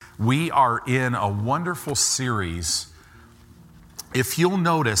We are in a wonderful series. If you'll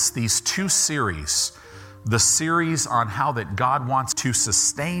notice these two series, the series on how that God wants to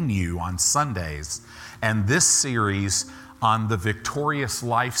sustain you on Sundays, and this series on the victorious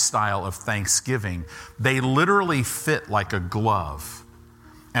lifestyle of Thanksgiving, they literally fit like a glove,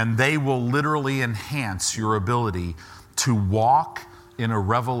 and they will literally enhance your ability to walk in a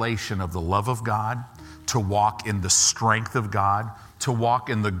revelation of the love of God, to walk in the strength of God, to walk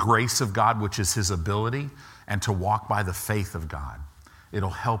in the grace of God, which is His ability, and to walk by the faith of God.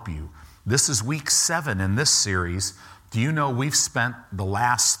 It'll help you. This is week 7 in this series. Do you know we've spent the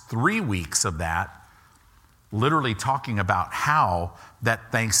last 3 weeks of that literally talking about how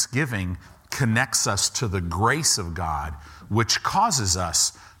that Thanksgiving connects us to the grace of God, which causes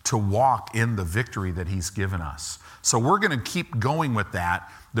us to walk in the victory that He's given us. So we're going to keep going with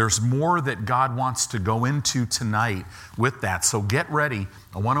that. There's more that God wants to go into tonight with that. So get ready.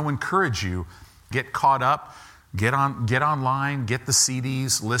 I want to encourage you, get caught up, get online, get the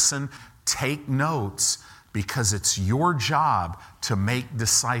CDs, listen, take notes, because it's your job to make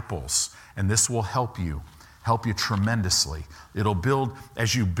disciples. And this will help you tremendously. It'll build,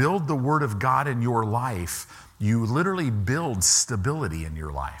 as you build the Word of God in your life, you literally build stability in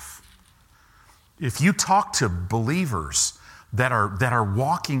your life. If you talk to believers that are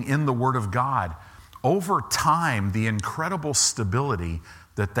walking in the Word of God, over time, the incredible stability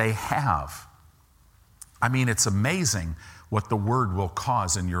that they have, I mean, it's amazing what the Word will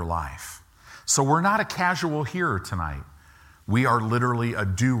cause in your life. So we're not a casual hearer tonight. We are literally a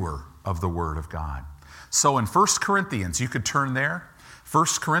doer of the Word of God. So in 1 Corinthians, you could turn there. 1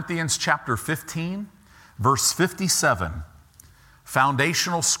 Corinthians chapter 15, verse 57,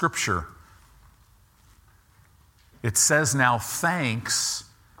 foundational scripture. It says, "Now thanks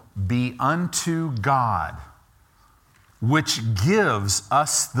be unto God, which gives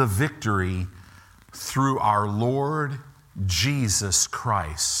us the victory through our Lord Jesus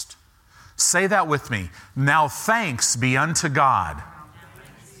Christ." Say that with me. Now thanks be unto God,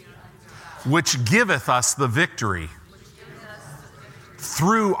 which giveth us the victory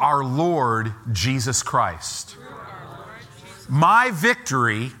through our Lord Jesus Christ. My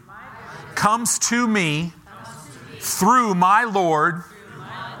victory comes to me through my Lord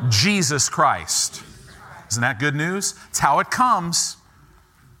Jesus Christ. Isn't that good news? It's how it comes.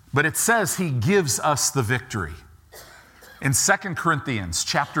 But it says He gives us the victory. In 2 Corinthians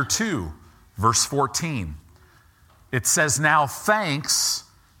chapter 2, verse 14, it says, "Now thanks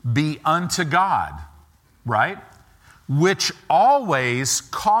be unto God," right? "Which always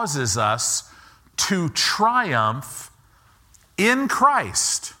causes us to triumph in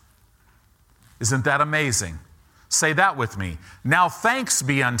Christ." Isn't that amazing? Say that with me. Now thanks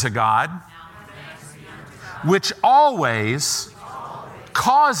be unto God, which always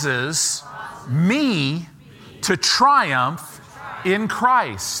causes me to triumph in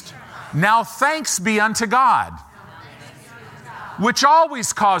Christ. Now thanks be unto God, which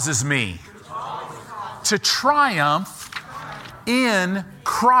always causes me to triumph in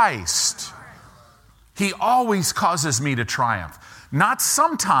Christ. He always causes me to triumph. Not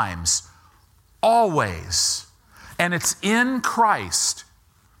sometimes, always. And it's in Christ.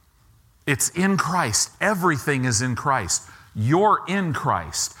 It's in Christ. Everything is in Christ. You're in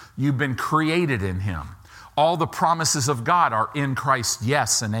Christ. You've been created in Him. All the promises of God are in Christ,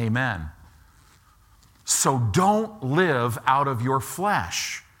 yes and amen. So don't live out of your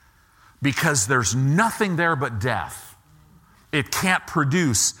flesh, because there's nothing there but death. It can't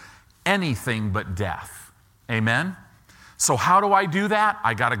produce anything but death. Amen? So how do I do that?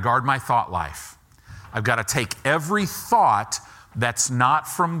 I got to guard my thought life. I've got to take every thought that's not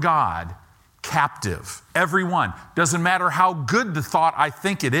from God captive. Every one. Doesn't matter how good the thought I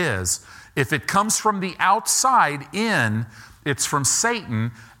think it is. If it comes from the outside in, it's from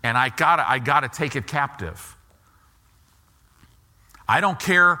Satan, and I gotta take it captive. I don't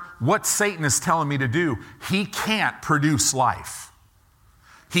care what Satan is telling me to do. He can't produce life.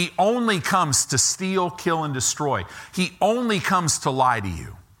 He only comes to steal, kill, and destroy. He only comes to lie to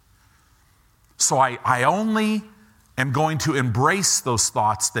you. So I only am going to embrace those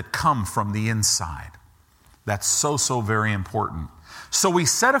thoughts that come from the inside. That's so very important. So we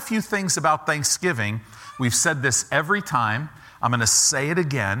said a few things about Thanksgiving. We've said this every time. I'm going to say it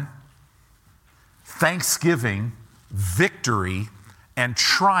again. Thanksgiving, victory, and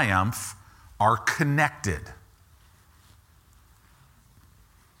triumph are connected.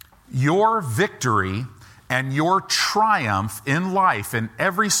 Your victory and your triumph in life, in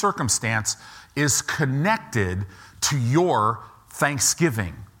every circumstance, is connected to your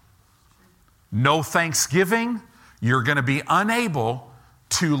thanksgiving. No thanksgiving, you're going to be unable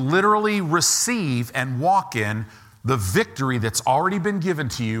to literally receive and walk in the victory that's already been given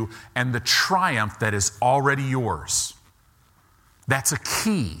to you and the triumph that is already yours. That's a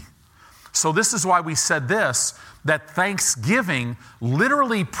key. So this is why we said this, that thanksgiving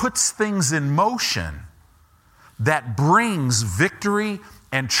literally puts things in motion that brings victory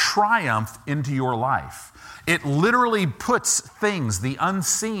and triumph into your life. It literally puts things, the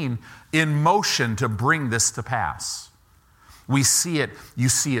unseen, in motion to bring this to pass. We see it, you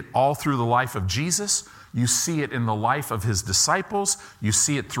see it all through the life of Jesus. You see it in the life of his disciples. You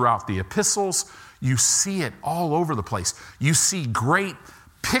see it throughout the epistles. You see it all over the place. You see great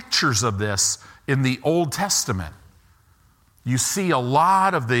pictures of this in the Old Testament. You see a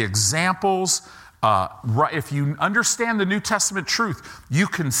lot of the examples. If you understand the New Testament truth, you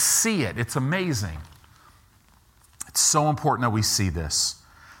can see it. It's amazing. It's so important that we see this.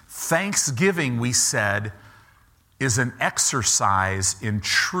 Thanksgiving, we said, is an exercise in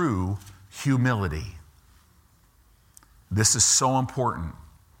true humility. This is so important.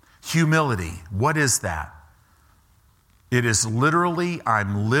 Humility, what is that? It is literally,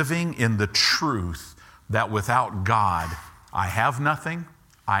 I'm living in the truth that without God, I have nothing,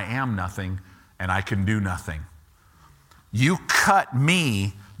 I am nothing, and I can do nothing. You cut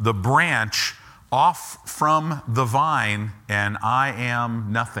me, the branch, off from the vine, and I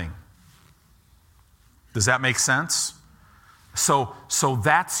am nothing. Does that make sense? So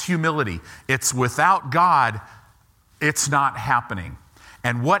that's humility. It's without God, it's not happening.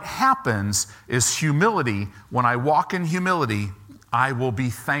 And what happens is humility. When I walk in humility, I will be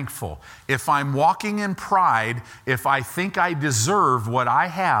thankful. If I'm walking in pride, if I think I deserve what I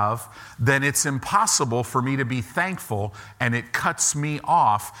have, then it's impossible for me to be thankful, and it cuts me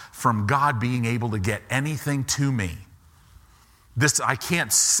off from God being able to get anything to me. I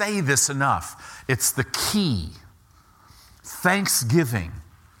can't say this enough. It's the key. Thanksgiving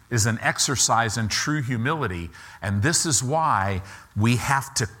is an exercise in true humility, and this is why we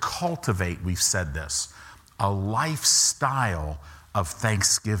have to cultivate, we've said this, a lifestyle of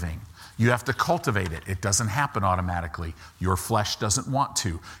thanksgiving. You have to cultivate it. It doesn't happen automatically. Your flesh doesn't want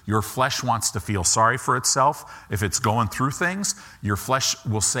to. Your flesh wants to feel sorry for itself. If it's going through things, your flesh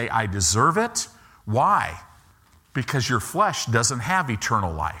will say, I deserve it. Why? Because your flesh doesn't have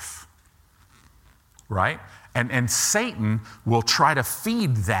eternal life, right? And Satan will try to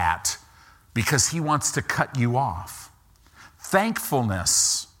feed that because he wants to cut you off.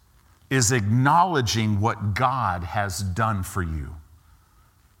 Thankfulness is acknowledging what God has done for you.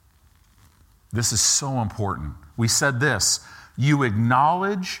 This is so important. We said this, you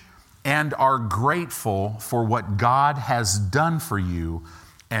acknowledge and are grateful for what God has done for you,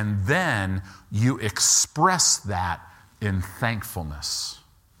 and then you express that in thankfulness.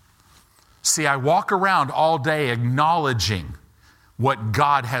 See, I walk around all day acknowledging what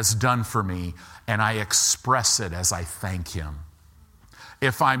God has done for me, and I express it as I thank him.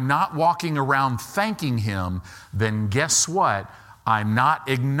 If I'm not walking around thanking him, then guess what? I'm not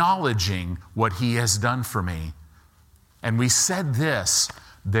acknowledging what he has done for me. And we said this,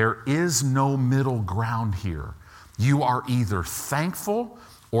 there is no middle ground here. You are either thankful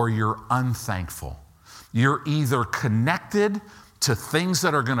or you're unthankful. You're either connected to things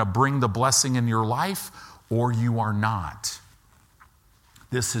that are going to bring the blessing in your life, or you are not.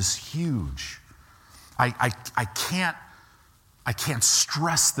 This is huge. I can't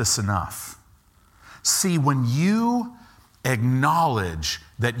stress this enough. See, when you acknowledge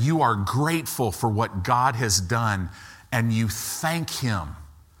that you are grateful for what God has done and you thank him,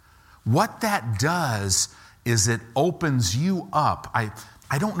 what that does is it opens you up.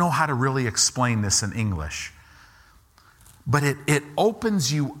 I don't know how to really explain this in English, but it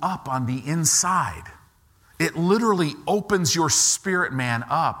opens you up on the inside. It literally opens your spirit man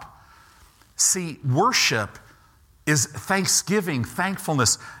up. See, worship is thanksgiving,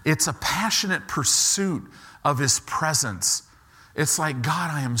 thankfulness. It's a passionate pursuit of his presence. It's like,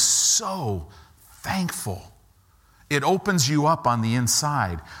 God, I am so thankful. It opens you up on the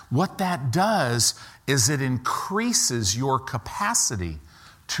inside. What that does is it increases your capacity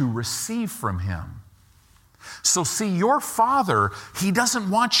to receive from him. So see, your Father, he doesn't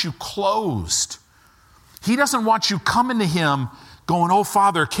want you closed. He doesn't want you coming to him going, oh,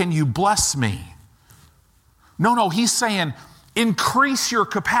 Father, can you bless me? No, he's saying, increase your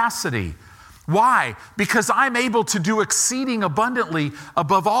capacity. Why? Because I'm able to do exceeding abundantly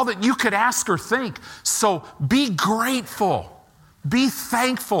above all that you could ask or think. So be grateful. Be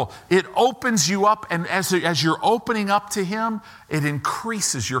thankful. It opens you up, and as you're opening up to him, it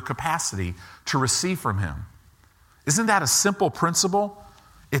increases your capacity to receive from him. Isn't that a simple principle?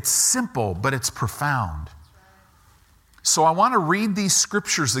 It's simple, but it's profound. So I want to read these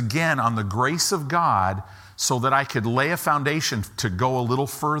scriptures again on the grace of God so that I could lay a foundation to go a little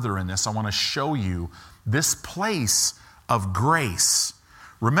further in this. I want to show you this place of grace.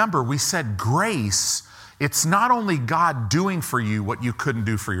 Remember, we said grace, it's not only God doing for you what you couldn't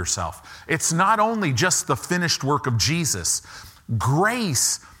do for yourself. It's not only just the finished work of Jesus.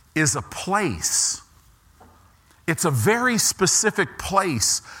 Grace is a place. It's a very specific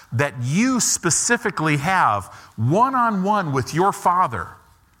place that you specifically have one-on-one with your Father,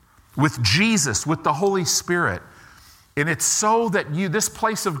 with Jesus, with the Holy Spirit. And it's so that this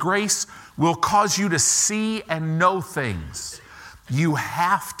place of grace will cause you to see and know things. You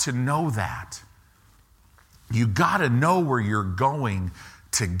have to know that. You got to know where you're going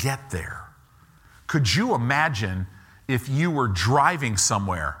to get there. Could you imagine if you were driving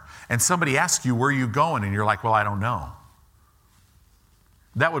somewhere and somebody asked you, where are you going? And you're like, well, I don't know.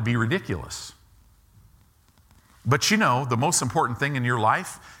 That would be ridiculous. But you know, the most important thing in your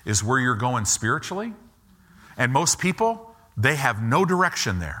life is where you're going spiritually. And most people, they have no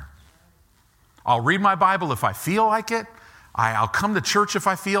direction there. I'll read my Bible if I feel like it. I'll come to church if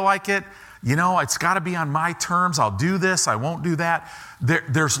I feel like it. You know, it's got to be on my terms. I'll do this. I won't do that.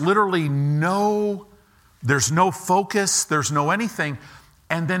 There's literally there's no focus. There's no anything.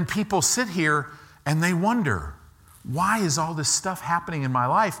 And then people sit here and they wonder, why is all this stuff happening in my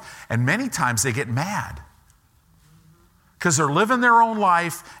life? And many times they get mad because they're living their own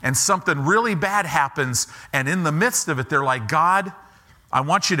life and something really bad happens. And in the midst of it, they're like, God, I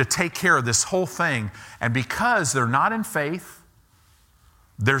want you to take care of this whole thing. And because they're not in faith,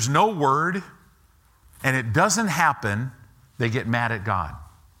 there's no word, and it doesn't happen, they get mad at God.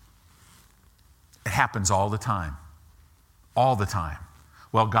 It happens all the time. All the time.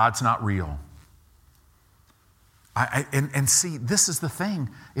 Well, God's not real. And see, this is the thing.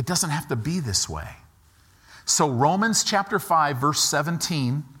 It doesn't have to be this way. So Romans chapter 5, verse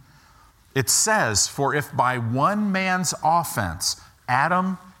 17, it says, for if by one man's offense,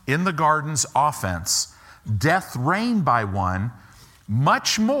 Adam in the garden's offense, death reigned by one,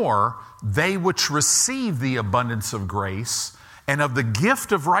 much more they which receive the abundance of grace and of the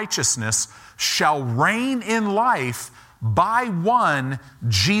gift of righteousness shall reign in life by one,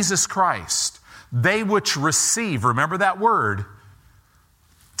 Jesus Christ. They which receive, remember that word,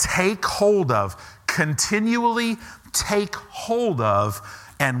 take hold of, continually take hold of,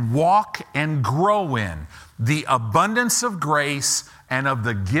 and walk and grow in the abundance of grace and of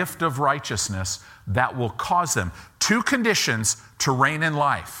the gift of righteousness that will cause them. Two conditions to reign in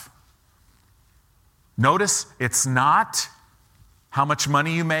life. Notice, it's not how much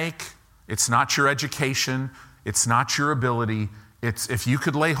money you make. It's not your education. It's not your ability. It's if you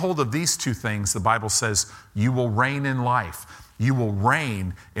could lay hold of these two things, the Bible says you will reign in life. You will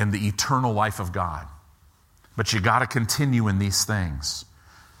reign in the eternal life of God. But you got to continue in these things.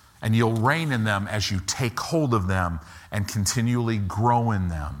 And you'll reign in them as you take hold of them and continually grow in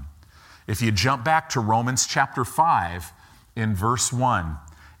them. If you jump back to Romans chapter 5 in verse 1,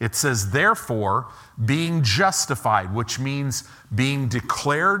 it says, therefore, being justified, which means being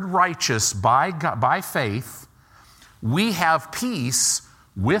declared righteous by God, by faith, we have peace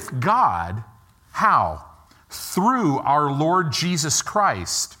with God. How? Through our Lord Jesus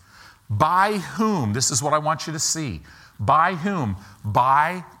Christ, by whom, this is what I want you to see, by whom?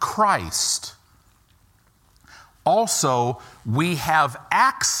 By Christ. Also, we have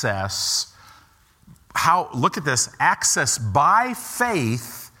access, look at this, access by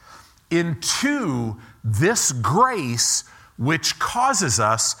faith into this grace which causes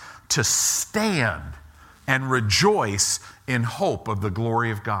us to stand and rejoice in hope of the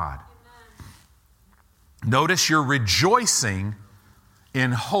glory of God. Amen. Notice you're rejoicing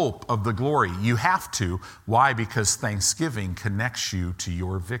in hope of the glory. You have to. Why? Because thanksgiving connects you to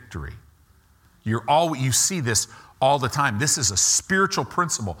your victory. You see this all the time. This is a spiritual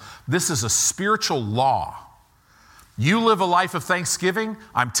principle. This is a spiritual law. You live a life of thanksgiving,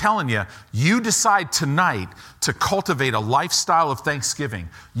 I'm telling you, you decide tonight to cultivate a lifestyle of thanksgiving.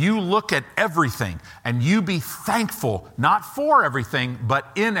 You look at everything and you be thankful, not for everything, but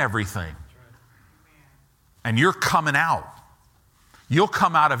in everything. And you're coming out. You'll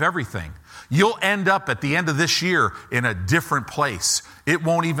come out of everything. You'll end up at the end of this year in a different place. It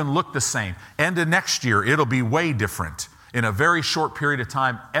won't even look the same. End of next year, it'll be way different. In a very short period of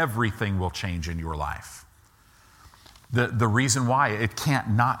time, everything will change in your life. The reason why, it can't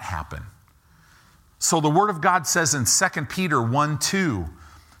not happen. So the Word of God says in 2 Peter 1:2,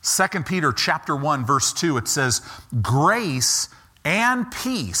 2 Peter chapter 1, verse 2, it says, grace and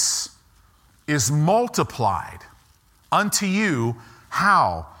peace is multiplied unto you.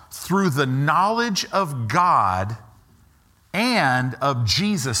 How? Through the knowledge of God and of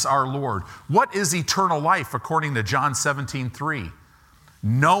Jesus our Lord. What is eternal life according to John 17:3?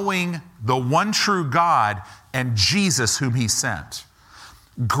 Knowing the one true God and Jesus whom he sent.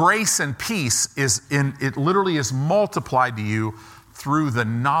 Grace and peace it literally is multiplied to you through the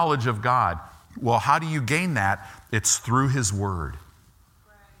knowledge of God. Well, how do you gain that? It's through his word.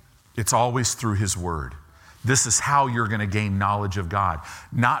 It's always through his word. This is how you're going to gain knowledge of God.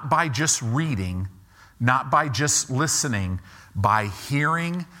 Not by just reading, not by just listening, by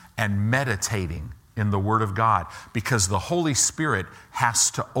hearing and meditating in the word of God, because the Holy Spirit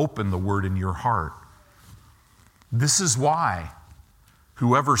has to open the word in your heart. This is why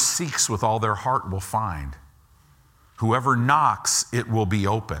whoever seeks with all their heart will find. Whoever knocks, it will be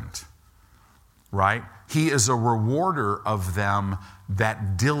opened. Right? He is a rewarder of them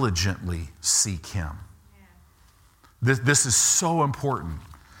that diligently seek him. This is so important.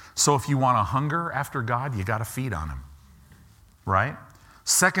 So if you want to hunger after God, you got to feed on him. Right?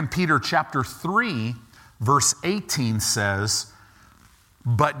 2 Peter chapter 3, verse 18 says,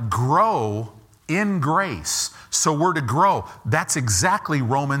 but grow in grace. So we're to grow. That's exactly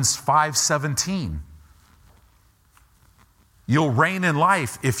Romans 5:17. You'll reign in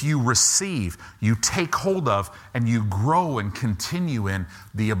life if you receive, you take hold of, and you grow and continue in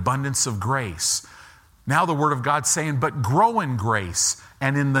the abundance of grace. Now the Word of God's saying, but grow in grace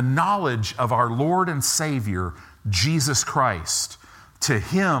and in the knowledge of our Lord and Savior, Jesus Christ. To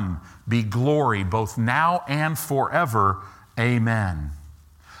him be glory both now and forever. Amen.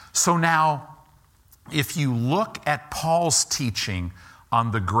 So now, if you look at Paul's teaching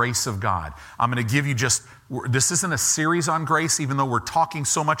on the grace of God, I'm going to give you this isn't a series on grace, even though we're talking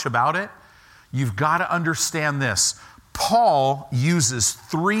so much about it. You've got to understand this. Paul uses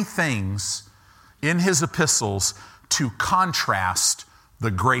three things in his epistles to contrast the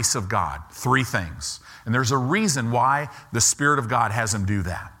grace of God. Three things. And there's a reason why the Spirit of God has him do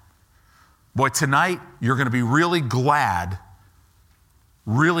that. Boy, tonight you're going to be really glad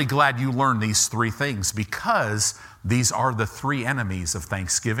you learned these three things, because these are the three enemies of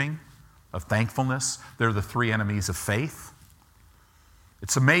thanksgiving, of thankfulness. They're the three enemies of faith.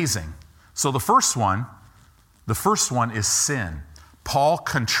 It's amazing. So the first one is sin. Paul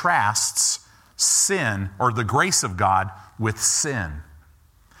contrasts sin, or the grace of God, with sin.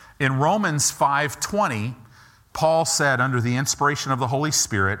 In Romans 5:20, Paul said, under the inspiration of the Holy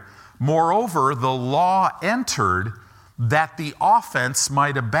Spirit, moreover, the law entered that the offense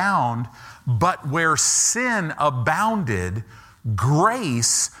might abound, but where sin abounded,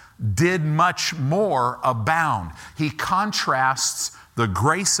 grace did much more abound. He contrasts the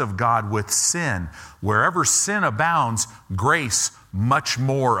grace of God with sin. Wherever sin abounds, grace much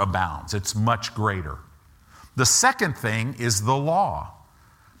more abounds. It's much greater. The second thing is the law.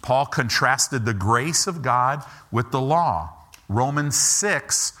 Paul contrasted the grace of God with the law. Romans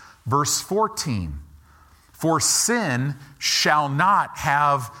 6, verse 14. For sin shall not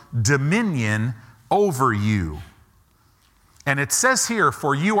have dominion over you. And it says here,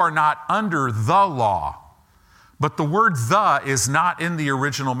 for you are not under the law. But the word the is not in the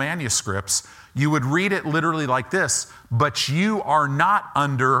original manuscripts. You would read it literally like this, but you are not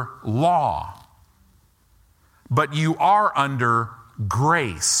under law, but you are under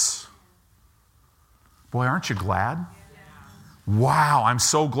grace. Boy, aren't you glad? Wow, I'm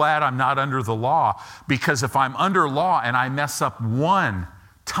so glad I'm not under the law, because if I'm under law and I mess up one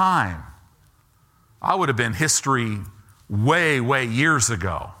time, I would have been history way years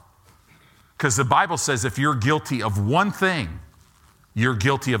ago. Because the Bible says if you're guilty of one thing, you're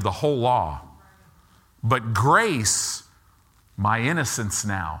guilty of the whole law. But grace, my innocence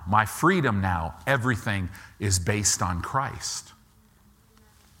now, my freedom now, everything is based on Christ.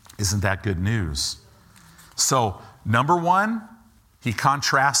 Isn't that good news? So, number one, he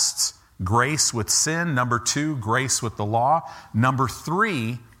contrasts grace with sin. Number two, grace with the law. Number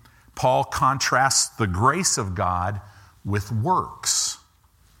three, Paul contrasts the grace of God with works.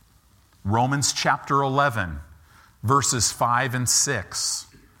 Romans chapter 11, verses 5 and 6.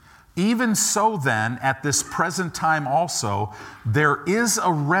 Even so then, at this present time also, there is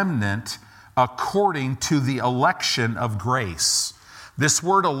a remnant according to the election of grace. This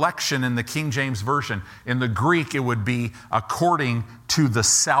word election in the King James Version, in the Greek, it would be according to the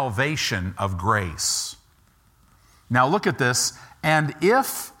salvation of grace. Now look at this. And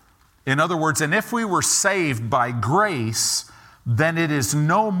if we were saved by grace, then it is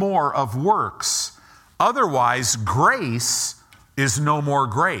no more of works. Otherwise, grace is no more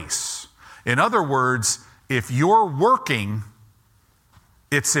grace. In other words, if you're working,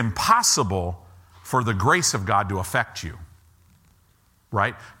 it's impossible for the grace of God to affect you.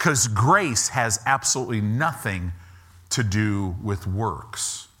 Right? Because grace has absolutely nothing to do with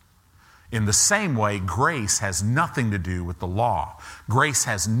works. In the same way, grace has nothing to do with the law. Grace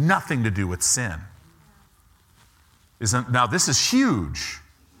has nothing to do with sin. Now, this is huge,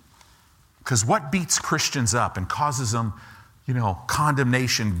 because what beats Christians up and causes them,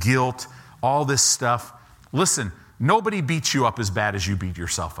 condemnation, guilt, all this stuff? Listen, nobody beats you up as bad as you beat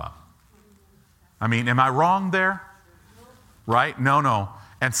yourself up. I mean, am I wrong there? Right? No.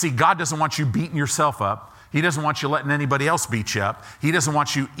 And see, God doesn't want you beating yourself up. He doesn't want you letting anybody else beat you up. He doesn't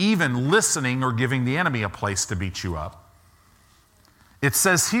want you even listening or giving the enemy a place to beat you up. It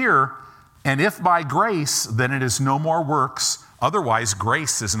says here, and if by grace, then it is no more works. Otherwise,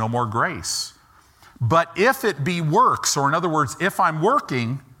 grace is no more grace. But if it be works, or in other words, if I'm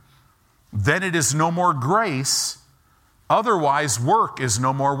working, then it is no more grace. Otherwise, work is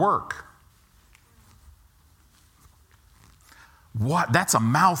no more work. What? That's a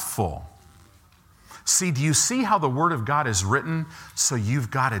mouthful. See, do you see how the Word of God is written? So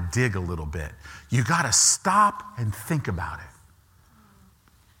you've got to dig a little bit. You got to stop and think about it.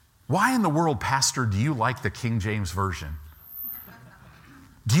 Why in the world, Pastor, do you like the King James Version?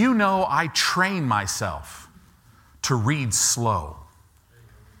 Do you know I train myself to read slow?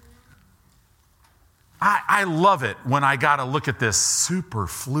 I love it when I got to look at this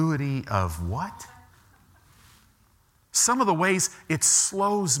superfluity of what? Some of the ways it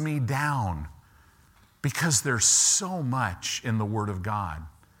slows me down, because there's so much in the Word of God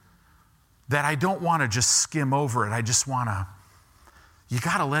that I don't want to just skim over it. I just want to, you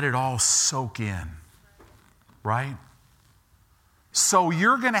got to let it all soak in, right? So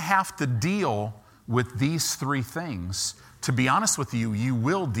you're going to have to deal with these three things. To be honest with you, you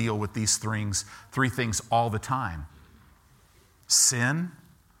will deal with these three things all the time. Sin,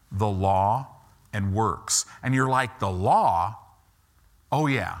 the law, and works. And you're like, the law? Oh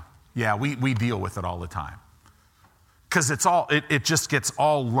yeah. Yeah, we deal with it all the time. Because it just gets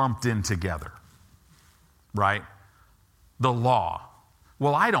all lumped in together. Right? The law.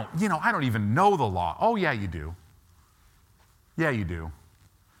 Well, I don't even know the law. Oh yeah, you do. Yeah, you do.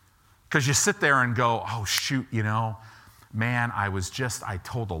 Because you sit there and go, oh shoot, man, I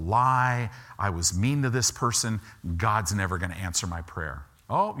told a lie. I was mean to this person. God's never going to answer my prayer.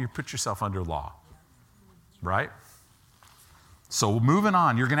 Oh, you put yourself under law. Right? So moving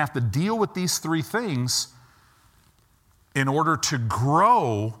on, you're going to have to deal with these three things in order to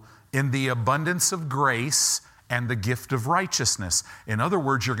grow in the abundance of grace and the gift of righteousness. In other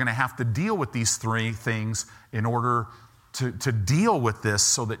words, you're going to have to deal with these three things in order to deal with this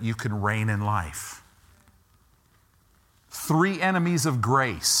so that you can reign in life. Three enemies of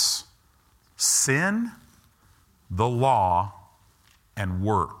grace: sin, the law, and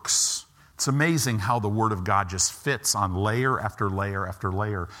works. It's amazing how the Word of God just fits on layer after layer after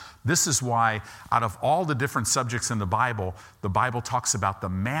layer. This is why, out of all the different subjects in the Bible talks about the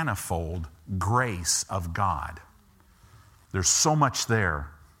manifold grace of God. There's so much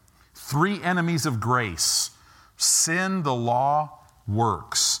there. Three enemies of grace: sin, the law,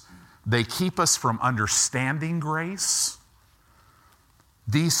 works. They keep us from understanding grace.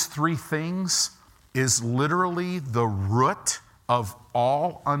 These three things is literally the root of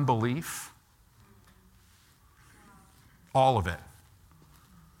all unbelief. All of it.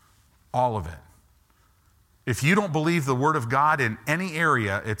 All of it. If you don't believe the Word of God in any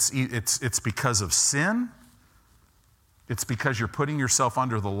area, it's because of sin. It's because you're putting yourself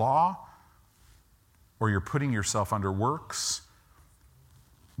under the law, or you're putting yourself under works.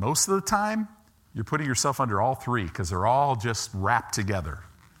 Most of the time, you're putting yourself under all three, because they're all just wrapped together.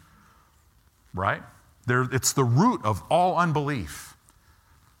 Right? It's the root of all unbelief.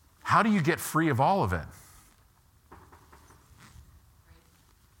 How do you get free of all of it?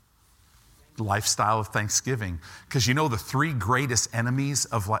 The lifestyle of thanksgiving. Because the three greatest enemies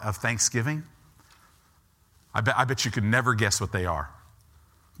of thanksgiving? I bet you could never guess what they are.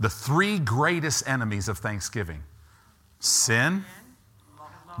 The three greatest enemies of thanksgiving: sin,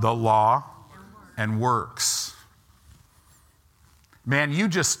 the law, and works. Man, you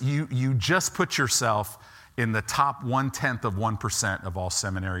just put yourself in the top 0.1% of all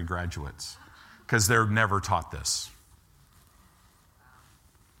seminary graduates, because they're never taught this.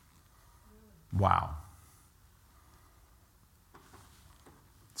 Wow.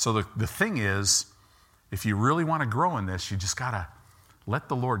 So the thing is, if you really want to grow in this, you just got to let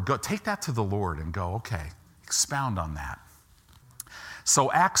the Lord go. Take that to the Lord and go, okay, expound on that.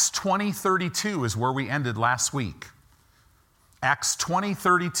 So Acts 20:32 is where we ended last week. Acts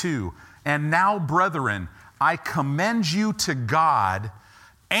 20:32. And now, brethren, I commend you to God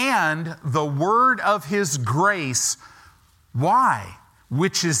and the word of his grace. Why?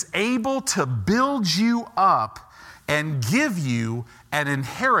 Which is able to build you up and give you an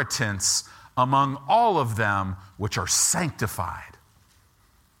inheritance among all of them which are sanctified.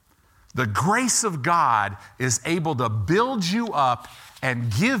 The grace of God is able to build you up and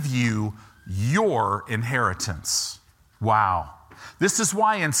give you your inheritance. Wow. This is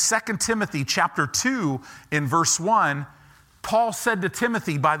why in 2 Timothy chapter 2 in verse 1, Paul said to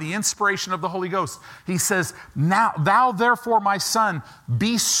Timothy by the inspiration of the Holy Ghost, he says, "Now thou therefore, my son,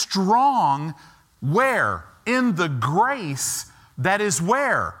 be strong." Where? In the grace that is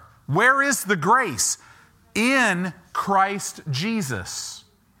where? Where is the grace? In Christ Jesus.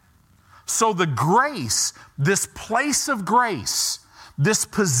 So the grace, this place of grace, this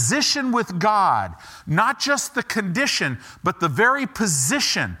position with God, not just the condition, but the very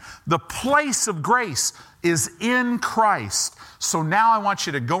position, the place of grace is in Christ. So now I want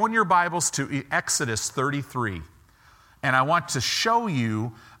you to go in your Bibles to Exodus 33. And I want to show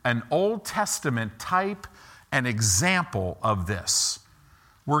you an Old Testament type and example of this.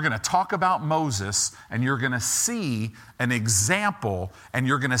 We're going to talk about Moses, and you're going to see an example, and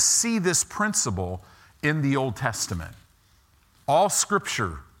you're going to see this principle in the Old Testament. All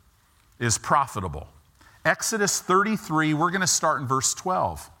Scripture is profitable. Exodus 33, we're going to start in verse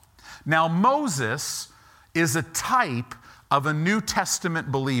 12. Now, Moses is a type of a New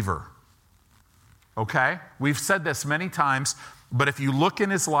Testament believer. Okay? We've said this many times, but if you look in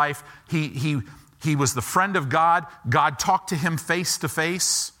his life, he was the friend of God. God talked to him face to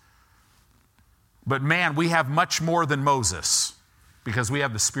face. But man, we have much more than Moses because we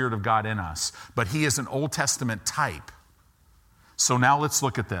have the Spirit of God in us. But he is an Old Testament type. So now let's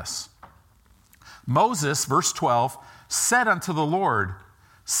look at this. Moses, verse 12, said unto the Lord,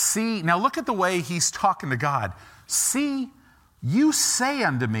 "See," now look at the way he's talking to God. "See, you say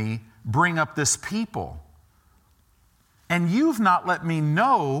unto me, bring up this people, and you've not let me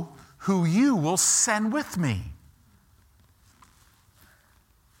know who you will send with me."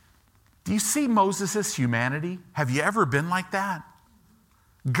 Do you see Moses' humanity? Have you ever been like that?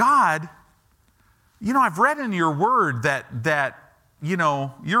 God, I've read in your word that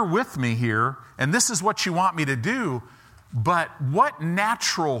you're with me here, and this is what you want me to do, but what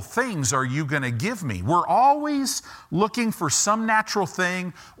natural things are you going to give me? We're always looking for some natural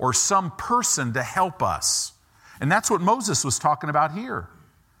thing or some person to help us. And that's what Moses was talking about here.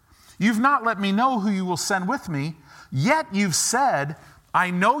 "You've not let me know who you will send with me, yet you've said, I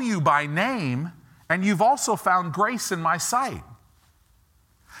know you by name, and you've also found grace in my sight."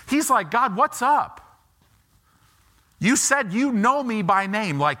 He's like, "God, what's up? You said you know me by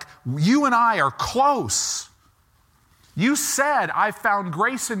name, like you and I are close. You said I found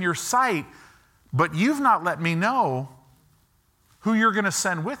grace in your sight, but you've not let me know who you're going to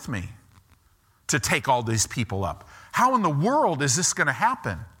send with me to take all these people up. How in the world is this going to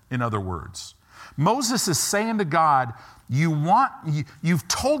happen?" In other words, Moses is saying to God, you've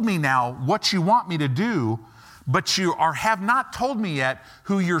told me now what you want me to do, but you have not told me yet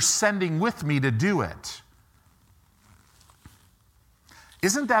who you're sending with me to do it.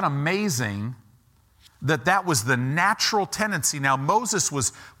 Isn't that amazing that was the natural tendency? Now, Moses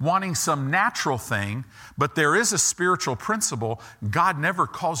was wanting some natural thing, but there is a spiritual principle. God never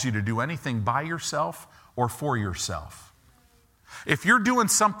calls you to do anything by yourself or for yourself. If you're doing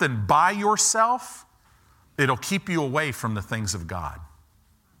something by yourself, it'll keep you away from the things of God.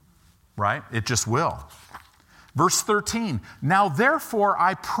 Right? It just will. Verse 13, "Now therefore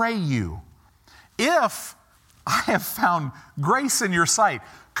I pray you, if I have found grace in your sight."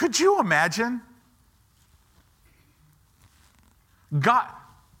 Could you imagine?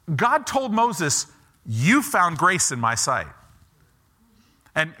 God told Moses, "You found grace in my sight."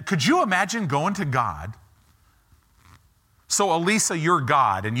 And could you imagine going to God? So Elisa, you're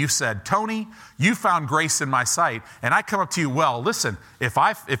God, and you said, "Tony, you found grace in my sight." And I come up to you, "Well, listen, if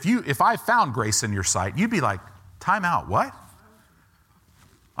I found grace in your sight," you'd be like, "Time out, what?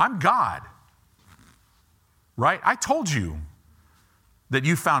 I'm God. Right? I told you that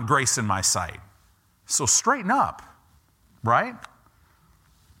you found grace in my sight. So straighten up." Right?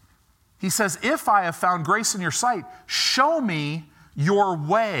 He says, "If I have found grace in your sight, show me your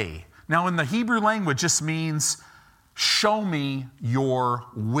way." Now in the Hebrew language, this means show me your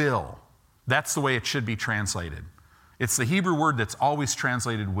will. That's the way it should be translated. It's the Hebrew word that's always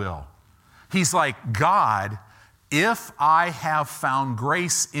translated will. He's like, "God, if I have found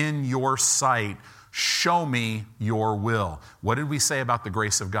grace in your sight, show me your will." What did we say about the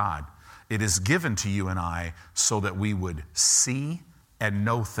grace of God? It is given to you and I so that we would see and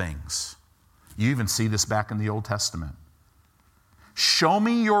know things. You even see this back in the Old Testament. "Show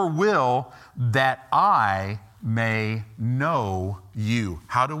me your will that I may know you."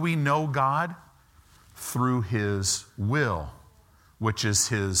 How do we know God? through his will, which is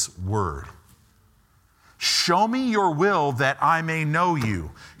his word. Show me your will that I may know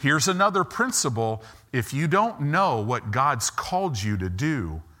you. Here's another principle. If you don't know what God's called you to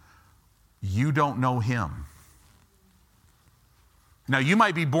do, you don't know him. Now, you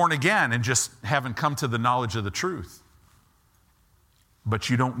might be born again and just haven't come to the knowledge of the truth, but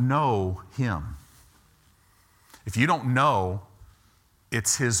you don't know him. If you don't know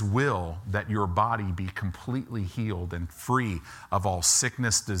it's his will that your body be completely healed and free of all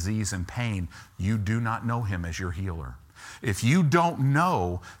sickness, disease, and pain, you do not know him as your healer. If you don't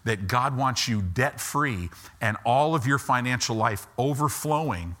know that God wants you debt-free and all of your financial life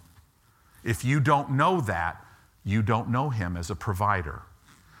overflowing, if you don't know that, you don't know him as a provider.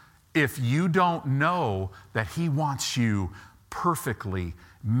 If you don't know that he wants you perfectly,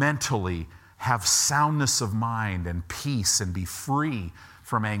 mentally, have soundness of mind and peace and be free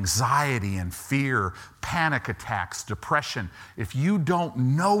from anxiety and fear, panic attacks, depression. If you don't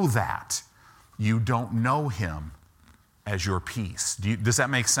know that, you don't know him as your peace. Does that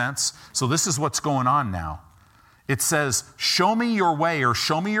make sense? So this is what's going on now. It says, show me your way or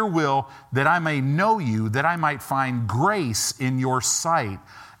show me your will that I may know you, that I might find grace in your sight,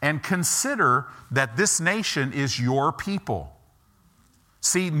 and consider that this nation is your people.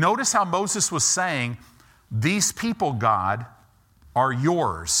 See, notice how Moses was saying, these people, God, are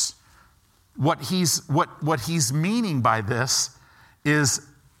yours. What he's meaning by this is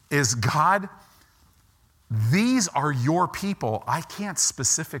God, these are your people. I can't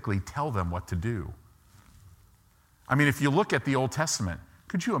specifically tell them what to do. I mean, if you look at the Old Testament,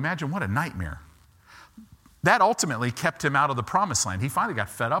 could you imagine what a nightmare? That ultimately kept him out of the promised land. He finally got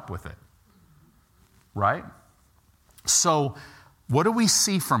fed up with it, right? So, what do we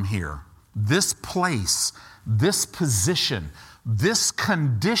see from here? This place, this position, this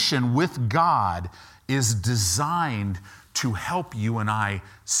condition with God is designed to help you and I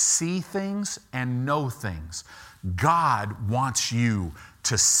see things and know things. God wants you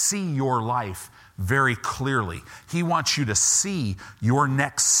to see your life very clearly. He wants you to see your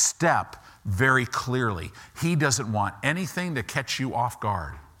next step very clearly. He doesn't want anything to catch you off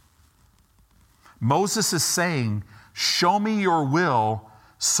guard. Moses is saying, show me your will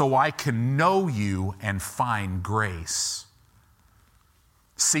so I can know you and find grace.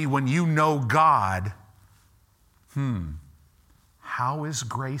 See, when you know God, how is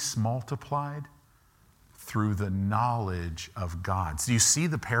grace multiplied? Through the knowledge of God. Do you see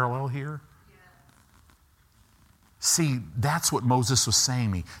the parallel here? Yeah. See, that's what Moses was saying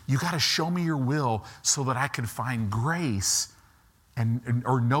to me. You got to show me your will so that I can find grace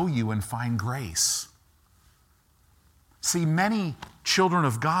or know you and find grace. See, many children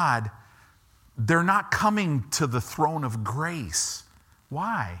of God, they're not coming to the throne of grace.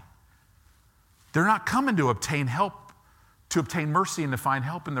 Why? They're not coming to obtain help, to obtain mercy and to find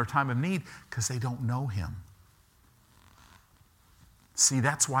help in their time of need because they don't know him. See,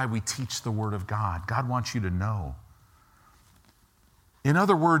 that's why we teach the Word of God. God wants you to know. In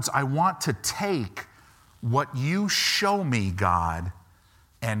other words, I want to take what you show me, God,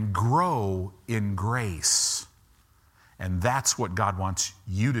 and grow in grace. And that's what God wants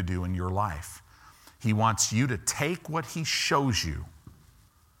you to do in your life. He wants you to take what he shows you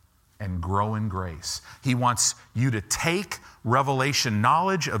and grow in grace. He wants you to take revelation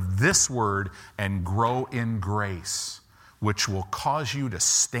knowledge of this word and grow in grace, which will cause you to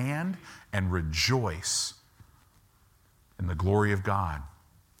stand and rejoice in the glory of God.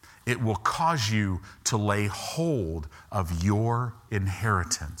 It will cause you to lay hold of your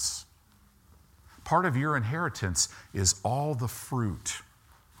inheritance. Part of your inheritance is all the fruit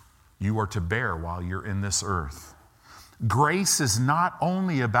you are to bear while you're in this earth. Grace is not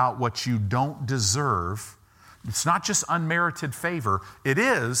only about what you don't deserve. It's not just unmerited favor. It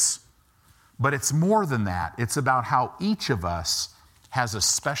is, but it's more than that. It's about how each of us has a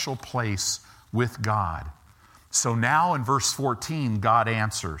special place with God. So now in verse 14, God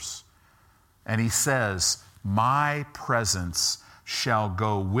answers, and he says, my presence shall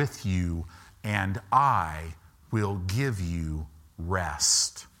go with you, and I will give you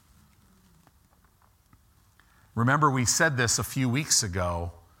rest. Remember, we said this a few weeks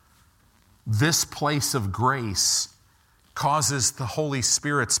ago. This place of grace causes the Holy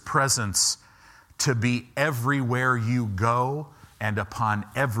Spirit's presence to be everywhere you go and upon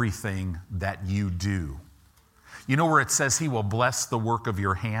everything that you do. You know where it says he will bless the work of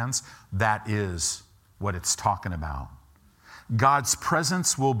your hands? That is what it's talking about. God's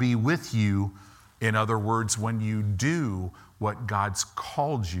presence will be with you, in other words, when you do what God's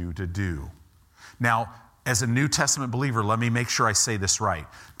called you to do. Now, as a New Testament believer, let me make sure I say this right,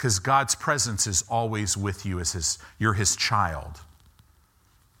 because God's presence is always with you as you're his child.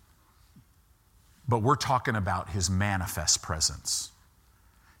 But we're talking about his manifest presence.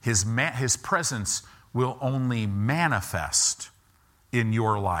 His presence will only manifest in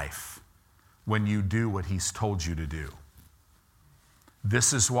your life when you do what he's told you to do.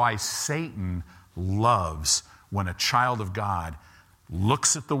 This is why Satan loves when a child of God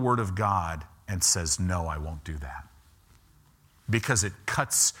looks at the Word of God and says, no, I won't do that. Because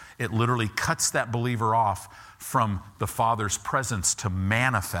it literally cuts that believer off from the Father's presence to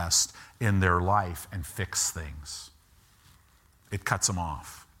manifest in their life and fix things. It cuts them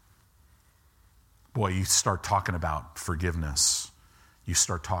off. Boy, you start talking about forgiveness. You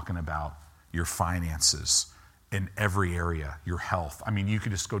start talking about your finances in every area, your health. I mean, you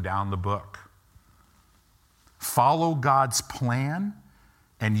could just go down the book. Follow God's plan,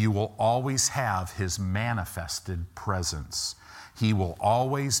 and you will always have his manifested presence. He will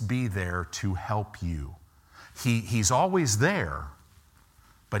always be there to help you. He's always there,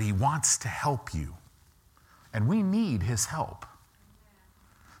 but he wants to help you. And we need his help.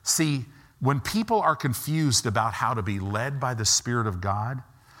 See, when people are confused about how to be led by the Spirit of God,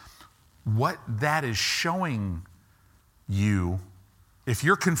 what that is showing you, if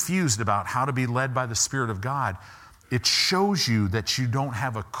you're confused about how to be led by the Spirit of God, it shows you that you don't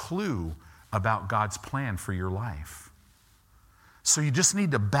have a clue about God's plan for your life. So you just need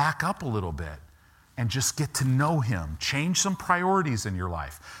to back up a little bit and just get to know him. Change some priorities in your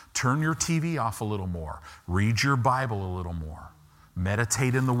life. Turn your TV off a little more. Read your Bible a little more.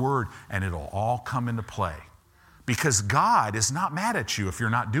 Meditate in the Word, and it'll all come into play. Because God is not mad at you if you're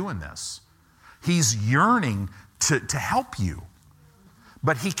not doing this. He's yearning to help you.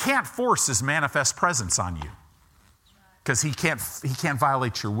 But he can't force his manifest presence on you. Because he can't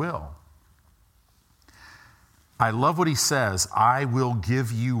violate your will. I love what he says, I will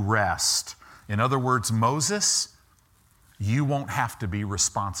give you rest. In other words, Moses, you won't have to be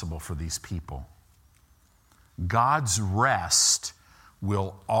responsible for these people. God's rest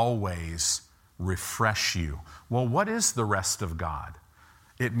will always refresh you. Well, what is the rest of God?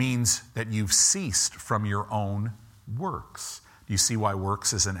 It means that you've ceased from your own works. Do you see why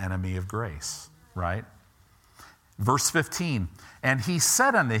works is an enemy of grace, right? Verse 15, and he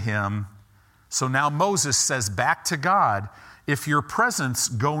said unto him, so now Moses says back to God, if your presence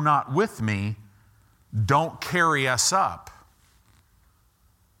go not with me, don't carry us up.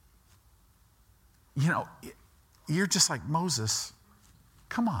 You know, you're just like, Moses,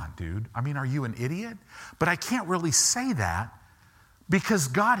 come on, dude. I mean, are you an idiot? But I can't really say that because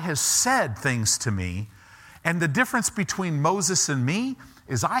God has said things to me. And the difference between Moses and me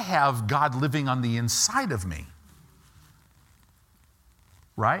is I have God living on the inside of me.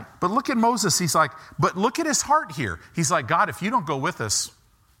 Right? But look at Moses. He's like, but look at his heart here. He's like, God, if you don't go with us,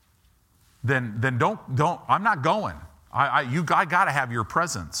 then don't, I'm not going. I got to have your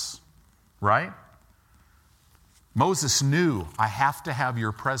presence. Right? Moses knew, I have to have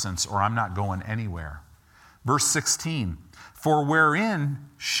your presence or I'm not going anywhere. Verse 16, for wherein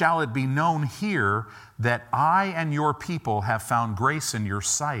shall it be known here that I and your people have found grace in your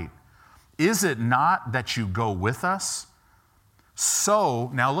sight? Is it not that you go with us?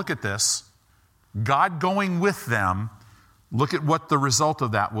 So, now look at this. God going with them, look at what the result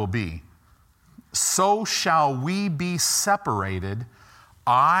of that will be. So shall we be separated,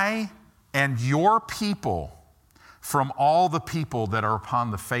 I and your people, from all the people that are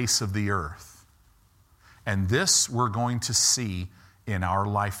upon the face of the earth. And this we're going to see in our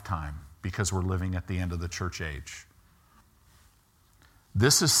lifetime because we're living at the end of the church age.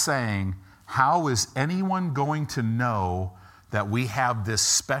 This is saying, how is anyone going to know that we have this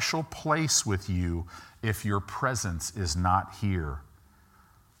special place with you if your presence is not here?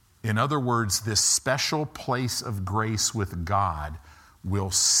 In other words, this special place of grace with God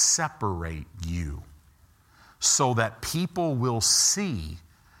will separate you so that people will see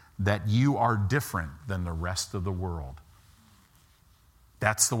that you are different than the rest of the world.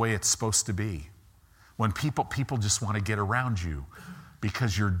 That's the way it's supposed to be. When people just want to get around you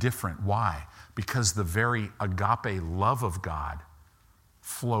because you're different. Why? Because the very agape love of God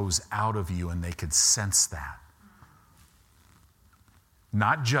flows out of you and they could sense that.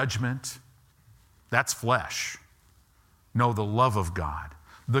 Not judgment. That's flesh. No, the love of God.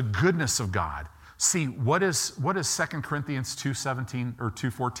 The goodness of God. See, what does 2 Corinthians 2:17 or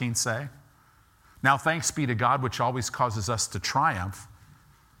 2:14 say? Now thanks be to God, which always causes us to triumph.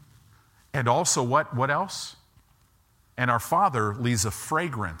 And also what else? And our Father leaves a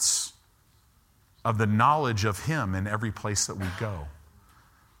fragrance of the knowledge of Him in every place that we go.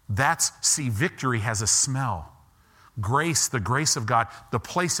 See, victory has a smell. Grace, the grace of God, the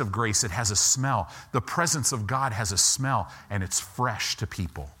place of grace, it has a smell. The presence of God has a smell, and it's fresh to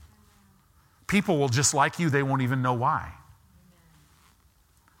people. People will just like you, they won't even know why.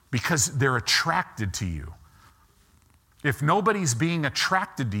 Because they're attracted to you. If nobody's being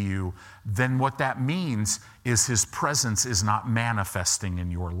attracted to you, then what that means is his presence is not manifesting in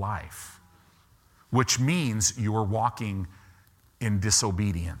your life, which means you are walking in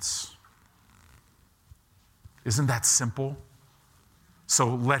disobedience. Isn't that simple? So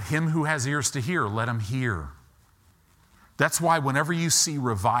let him who has ears to hear, let him hear. That's why whenever you see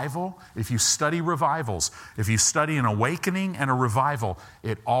revival, if you study revivals, if you study an awakening and a revival,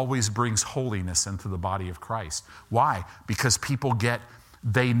 it always brings holiness into the body of Christ. Why? Because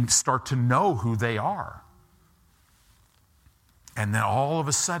they start to know who they are. And then all of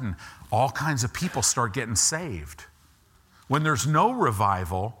a sudden, all kinds of people start getting saved. When there's no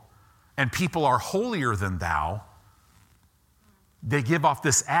revival and people are holier than thou, they give off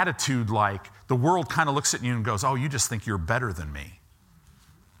this attitude like the world kind of looks at you and goes, oh, you just think you're better than me.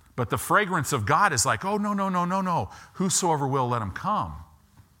 But the fragrance of God is like, oh, no. Whosoever will, let him come.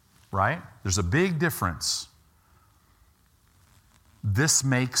 Right? There's a big difference. This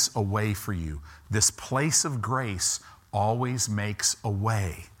makes a way for you. This place of grace always makes a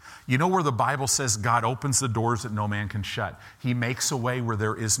way. You know where the Bible says God opens the doors that no man can shut? He makes a way where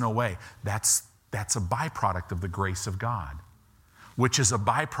there is no way. That's a byproduct of the grace of God, which is a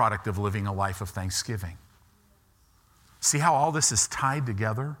byproduct of living a life of thanksgiving. See how all this is tied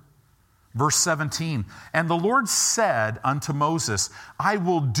together? Verse 17, and the Lord said unto Moses, I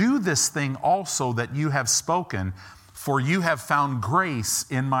will do this thing also that you have spoken, for you have found grace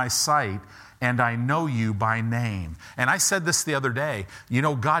in my sight, and I know you by name. And I said this the other day,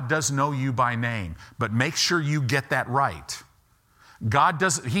 God does know you by name, but make sure you get that right.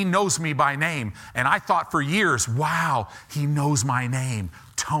 He knows me by name. And I thought for years, wow, he knows my name.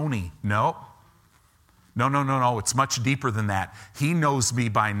 Tony. No. It's much deeper than that. He knows me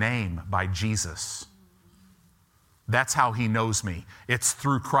by name, by Jesus. That's how he knows me. It's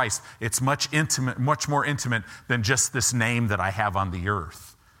through Christ. It's much more intimate than just this name that I have on the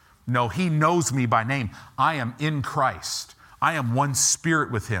earth. No, he knows me by name. I am in Christ. I am one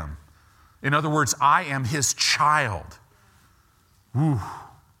spirit with him. In other words, I am his child. Whew.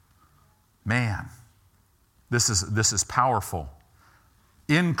 Man, this is powerful.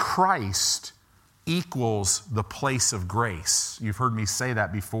 In Christ equals the place of grace. You've heard me say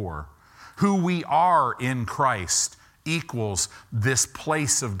that before. Who we are in Christ equals this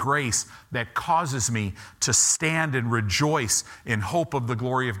place of grace that causes me to stand and rejoice in hope of the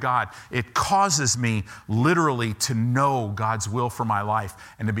glory of God. It causes me literally to know God's will for my life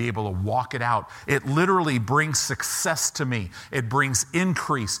and to be able to walk it out. It literally brings success to me. It brings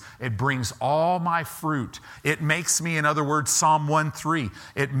increase. It brings all my fruit. It makes me, in other words, Psalm 1:3,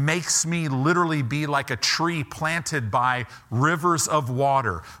 it makes me literally be like a tree planted by rivers of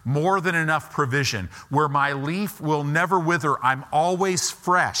water, more than enough provision, where my leaf will never wither. I'm always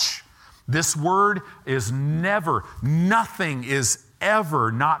fresh. This word is nothing is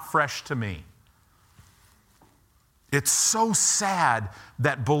ever not fresh to me. It's so sad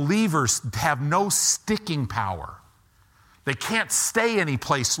that believers have no sticking power. They can't stay any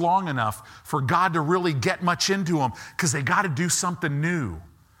place long enough for God to really get much into them because they got to do something new.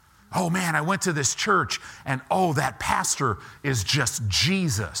 Oh man, I went to this church and that pastor is just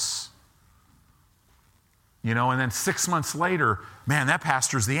Jesus. And then 6 months later, man, that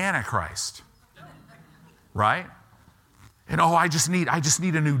pastor's the Antichrist. Right? And I just need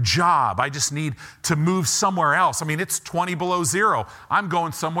a new job. I just need to move somewhere else. I mean, it's 20 below zero. I'm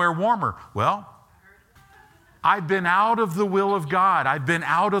going somewhere warmer. Well, I've been out of the will of God. I've been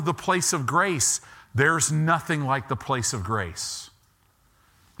out of the place of grace. There's nothing like the place of grace.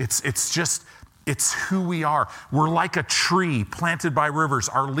 It's who we are. We're like a tree planted by rivers.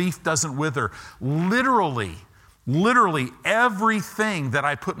 Our leaf doesn't wither. Literally, everything that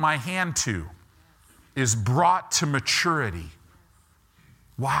I put my hand to is brought to maturity.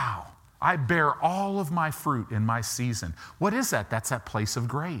 Wow. I bear all of my fruit in my season. What is that? That's that place of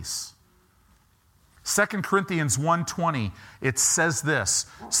grace. 2 Corinthians 1:20, it says this.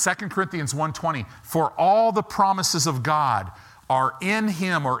 2 Corinthians 1:20, for all the promises of God are in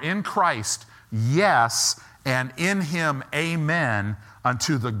him or in Christ, yes, and in him, amen,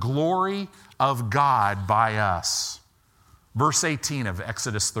 unto the glory of God by us. Verse 18 of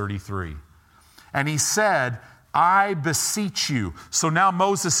Exodus 33. And he said, I beseech you. So now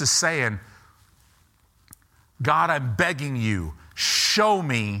Moses is saying, God, I'm begging you, show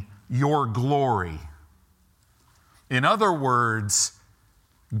me your glory. In other words,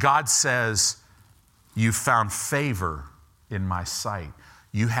 God says, you found favor in my sight.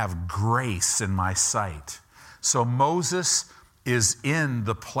 You have grace in my sight. So Moses is in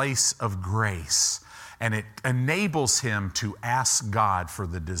the place of grace, and it enables him to ask God for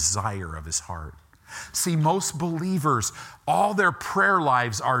the desire of his heart. See, most believers, all their prayer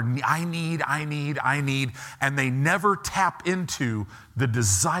lives are, I need, and they never tap into the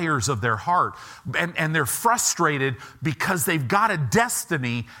desires of their heart. And they're frustrated because they've got a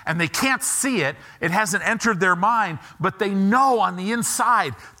destiny and they can't see it. It hasn't entered their mind, but they know on the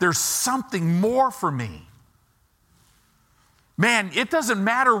inside, there's something more for me. Man, it doesn't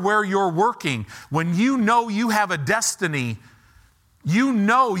matter where you're working. When you know you have a destiny, you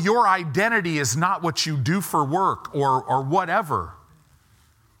know your identity is not what you do for work or whatever.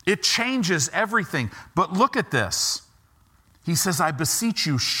 It changes everything. But look at this. He says, I beseech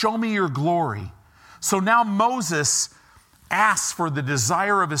you, show me your glory. So now Moses asks for the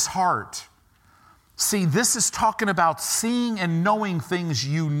desire of his heart. See, this is talking about seeing and knowing things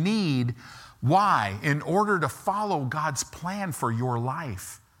you need. Why? In order to follow God's plan for your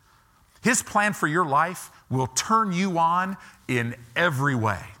life. His plan for your life will turn you on in every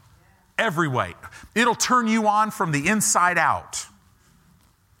way. Every way. It'll turn you on from the inside out.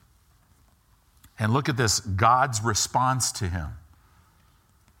 And look at this, God's response to him.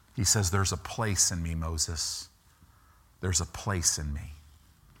 He says, there's a place in me, Moses. There's a place in me.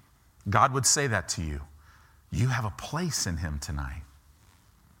 God would say that to you. You have a place in him tonight.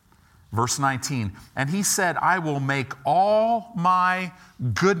 Verse 19, and he said, I will make all my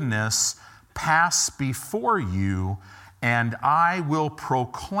goodness pass before you, and I will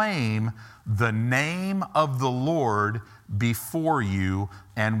proclaim the name of the Lord before you,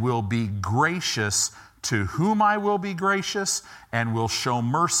 and will be gracious to whom I will be gracious, and will show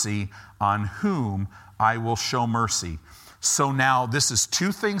mercy on whom I will show mercy. So now this is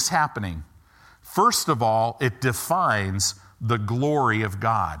two things happening. First of all, it defines the glory of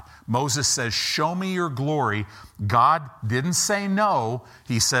God. Moses says, show me your glory. God didn't say no.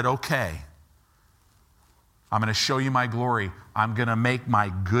 He said, okay, I'm going to show you my glory. I'm going to make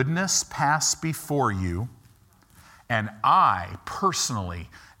my goodness pass before you. And I personally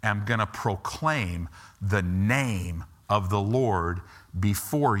am going to proclaim the name of the Lord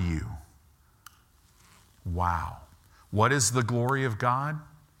before you. Wow. What is the glory of God?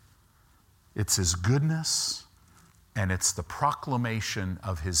 It's his goodness, and it's the proclamation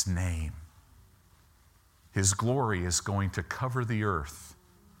of his name. His glory is going to cover the earth.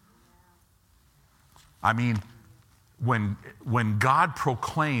 I mean, when God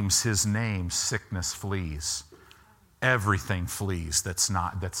proclaims his name, sickness flees. Everything flees that's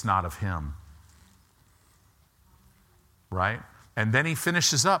not of him. Right? And then he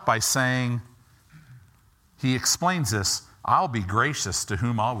finishes up by saying, he explains this, I'll be gracious to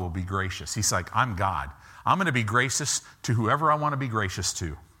whom I will be gracious. He's like, I'm God. I'm going to be gracious to whoever I want to be gracious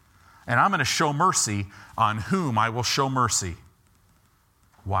to. And I'm going to show mercy on whom I will show mercy.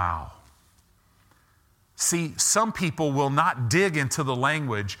 Wow. See, some people will not dig into the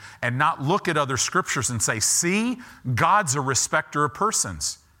language and not look at other scriptures and say, see, God's a respecter of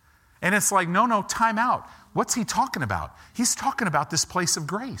persons. And it's like, no, time out. What's he talking about? He's talking about this place of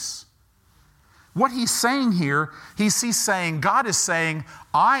grace. What he's saying here, he's saying, God is saying,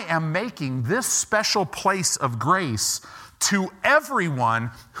 I am making this special place of grace to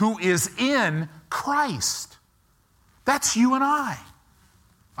everyone who is in Christ. That's you and I.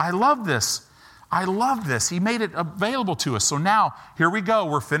 I love this. I love this. He made it available to us. So now, here we go.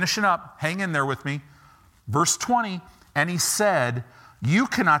 We're finishing up. Hang in there with me. Verse 20, and he said, you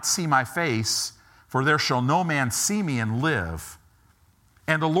cannot see my face, for there shall no man see me and live.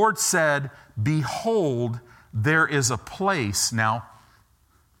 And the Lord said, behold, there is a place. Now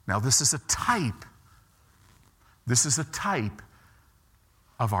this is a type. This is a type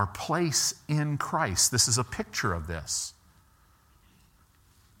of our place in Christ. This is a picture of this.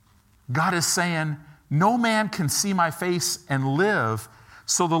 God is saying, no man can see my face and live.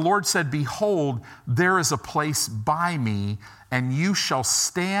 So the Lord said, behold, there is a place by me, and you shall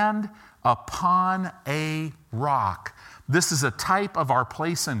stand upon a rock. This is a type of our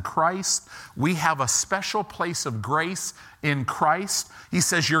place in Christ. We have a special place of grace in Christ. He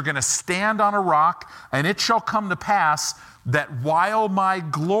says, you're going to stand on a rock, and it shall come to pass that while my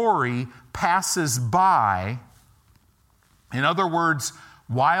glory passes by, in other words,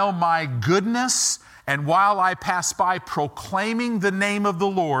 while my goodness and while I pass by proclaiming the name of the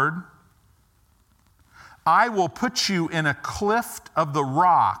Lord, I will put you in a cleft of the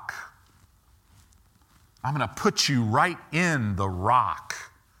rock. I'm going to put you right in the rock.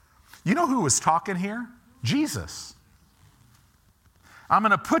 You know who was talking here? Jesus. I'm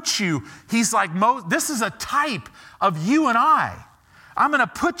going to put you, he's like, this is a type of you and I. I'm going to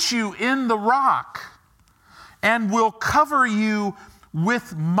put you in the rock and will cover you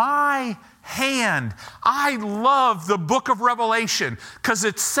with my hand. I love the book of Revelation because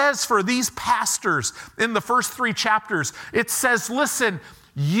it says for these pastors in the first 3 chapters, it says, listen,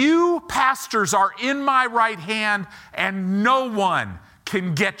 you pastors are in my right hand and no one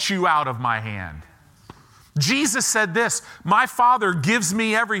can get you out of my hand. Jesus said this, my Father gives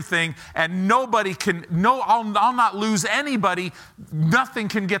me everything and nobody can, I'll not lose anybody. Nothing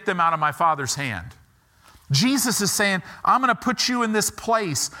can get them out of my Father's hand. Jesus is saying, I'm going to put you in this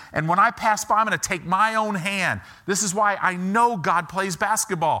place, and when I pass by, I'm going to take my own hand. This is why I know God plays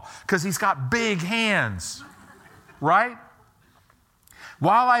basketball, because he's got big hands, right?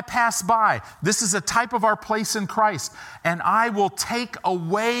 While I pass by, this is a type of our place in Christ, and I will take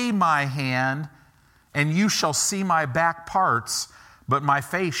away my hand, and you shall see my back parts, but my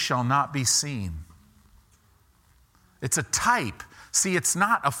face shall not be seen. It's a type. See, it's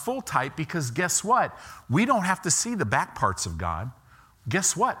not a full type because guess what? We don't have to see the back parts of God.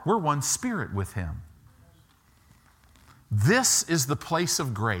 Guess what? We're one spirit with him. This is the place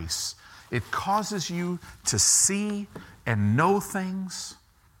of grace. It causes you to see and know things.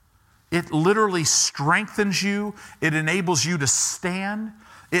 It literally strengthens you. It enables you to stand.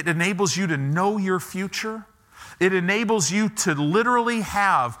 It enables you to know your future. It enables you to literally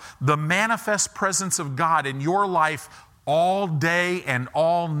have the manifest presence of God in your life all day and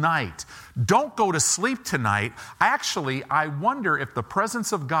all night. Don't go to sleep tonight. I wonder if the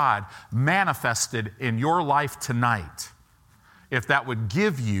presence of God manifested in your life tonight, if that would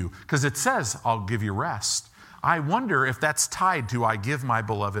give you, because it says, I'll give you rest. I wonder if that's tied to I give my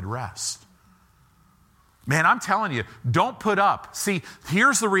beloved rest. Man, I'm telling you, don't put up. See,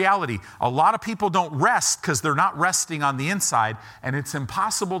 here's the reality. A lot of people don't rest because they're not resting on the inside, and it's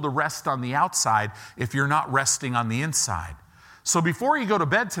impossible to rest on the outside if you're not resting on the inside. So before you go to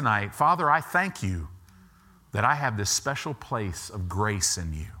bed tonight, Father, I thank you that I have this special place of grace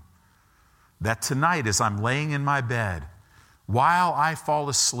in you. That tonight, as I'm laying in my bed, while I fall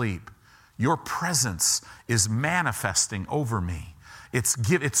asleep, your presence is manifesting over me.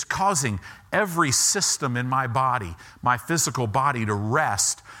 It's causing every system in my body, my physical body, to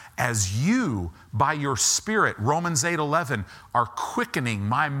rest as you, by your Spirit, Romans 8:11, are quickening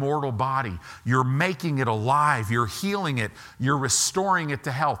my mortal body. You're making it alive. You're healing it. You're restoring it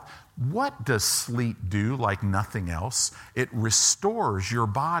to health. What does sleep do like nothing else? It restores your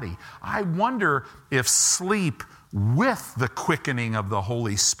body. I wonder if sleep with the quickening of the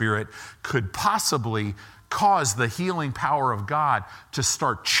Holy Spirit could possibly cause the healing power of God to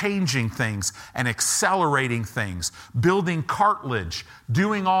start changing things and accelerating things, building cartilage,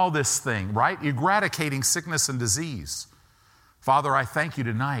 doing all this thing, right? Eradicating sickness and disease. Father, I thank you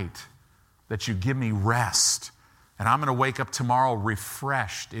tonight that you give me rest, and I'm going to wake up tomorrow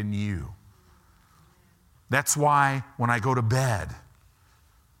refreshed in you. That's why when I go to bed,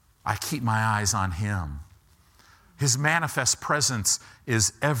 I keep my eyes on him. His manifest presence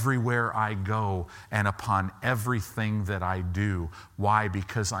is everywhere I go and upon everything that I do. Why?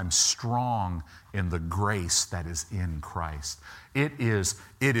 Because I'm strong in the grace that is in Christ. It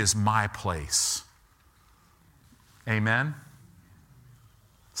is my place. Amen?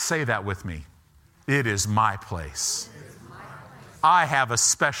 Say that with me. It is my place. I have a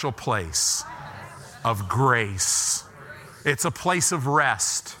special place of grace. It's a place of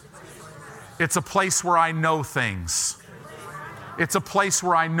rest. It's a place where I know things. It's a place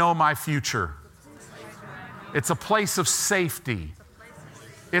where I know my future. It's a place of safety.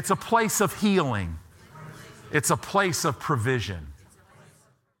 It's a place of healing. It's a place of provision.